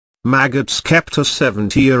Maggots kept a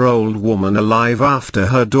 70-year-old woman alive after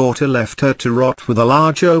her daughter left her to rot with a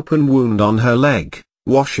large open wound on her leg,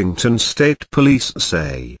 Washington State Police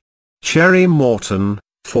say. Sherry Morton,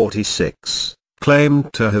 46,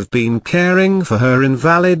 claimed to have been caring for her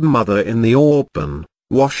invalid mother in the Auburn,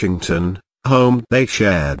 Washington, home they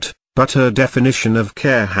shared, but her definition of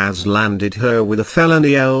care has landed her with a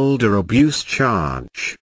felony elder abuse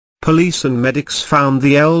charge. Police and medics found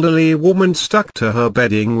the elderly woman stuck to her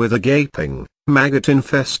bedding with a gaping,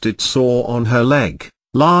 maggot-infested sore on her leg,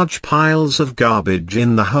 large piles of garbage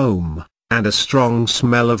in the home, and a strong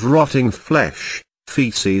smell of rotting flesh,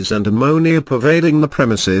 feces and ammonia pervading the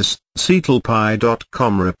premises,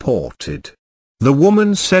 CetalPie.com reported. The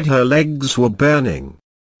woman said her legs were burning.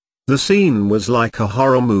 The scene was like a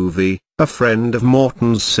horror movie, a friend of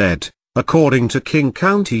Morton's said, according to King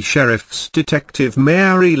County Sheriff's Detective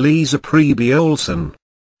Mary Lisa Preby Olson.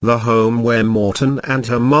 The home where Morton and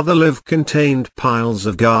her mother live contained piles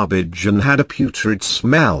of garbage and had a putrid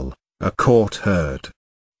smell, a court heard.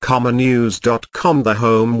 CommonNews.com. The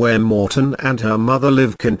home where Morton and her mother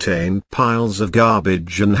live contained piles of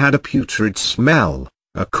garbage and had a putrid smell,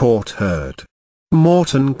 a court heard.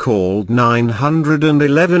 Morton called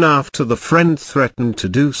 911 after the friend threatened to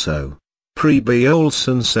do so, Preby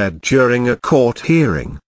Olson said during a court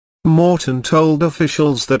hearing. Morton told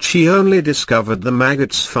officials that she only discovered the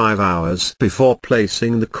maggots 5 hours before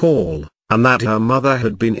placing the call, and that her mother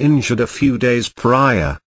had been injured a few days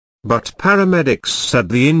prior. But paramedics said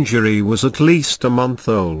the injury was at least a month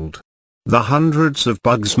old. The hundreds of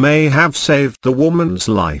bugs may have saved the woman's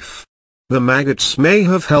life. The maggots may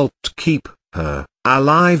have helped keep her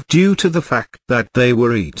alive due to the fact that they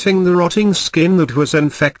were eating the rotting skin that was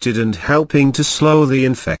infected and helping to slow the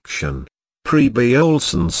infection, Preby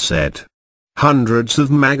Olson said. Hundreds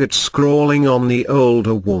of maggots crawling on the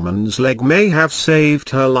older woman's leg may have saved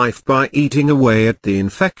her life by eating away at the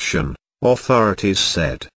infection, authorities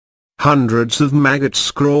said. Hundreds of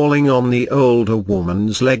maggots crawling on the older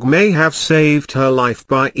woman's leg may have saved her life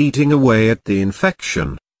by eating away at the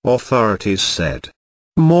infection, authorities said.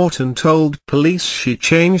 Morton told police she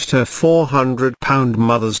changed her 400-pound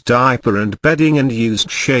mother's diaper and bedding and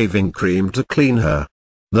used shaving cream to clean her.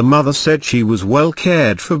 The mother said she was well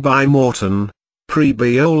cared for by Morton,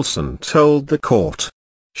 Preby Olson told the court.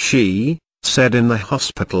 She said in the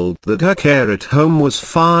hospital that her care at home was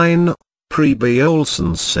fine, Preby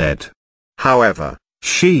Olson said. However,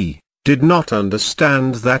 she did not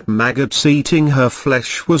understand that maggots eating her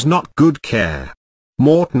flesh was not good care.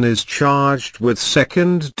 Morton is charged with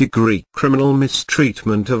second-degree criminal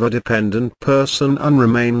mistreatment of a dependent person and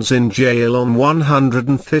remains in jail on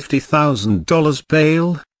 $150,000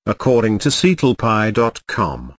 bail, according to CetalPie.com.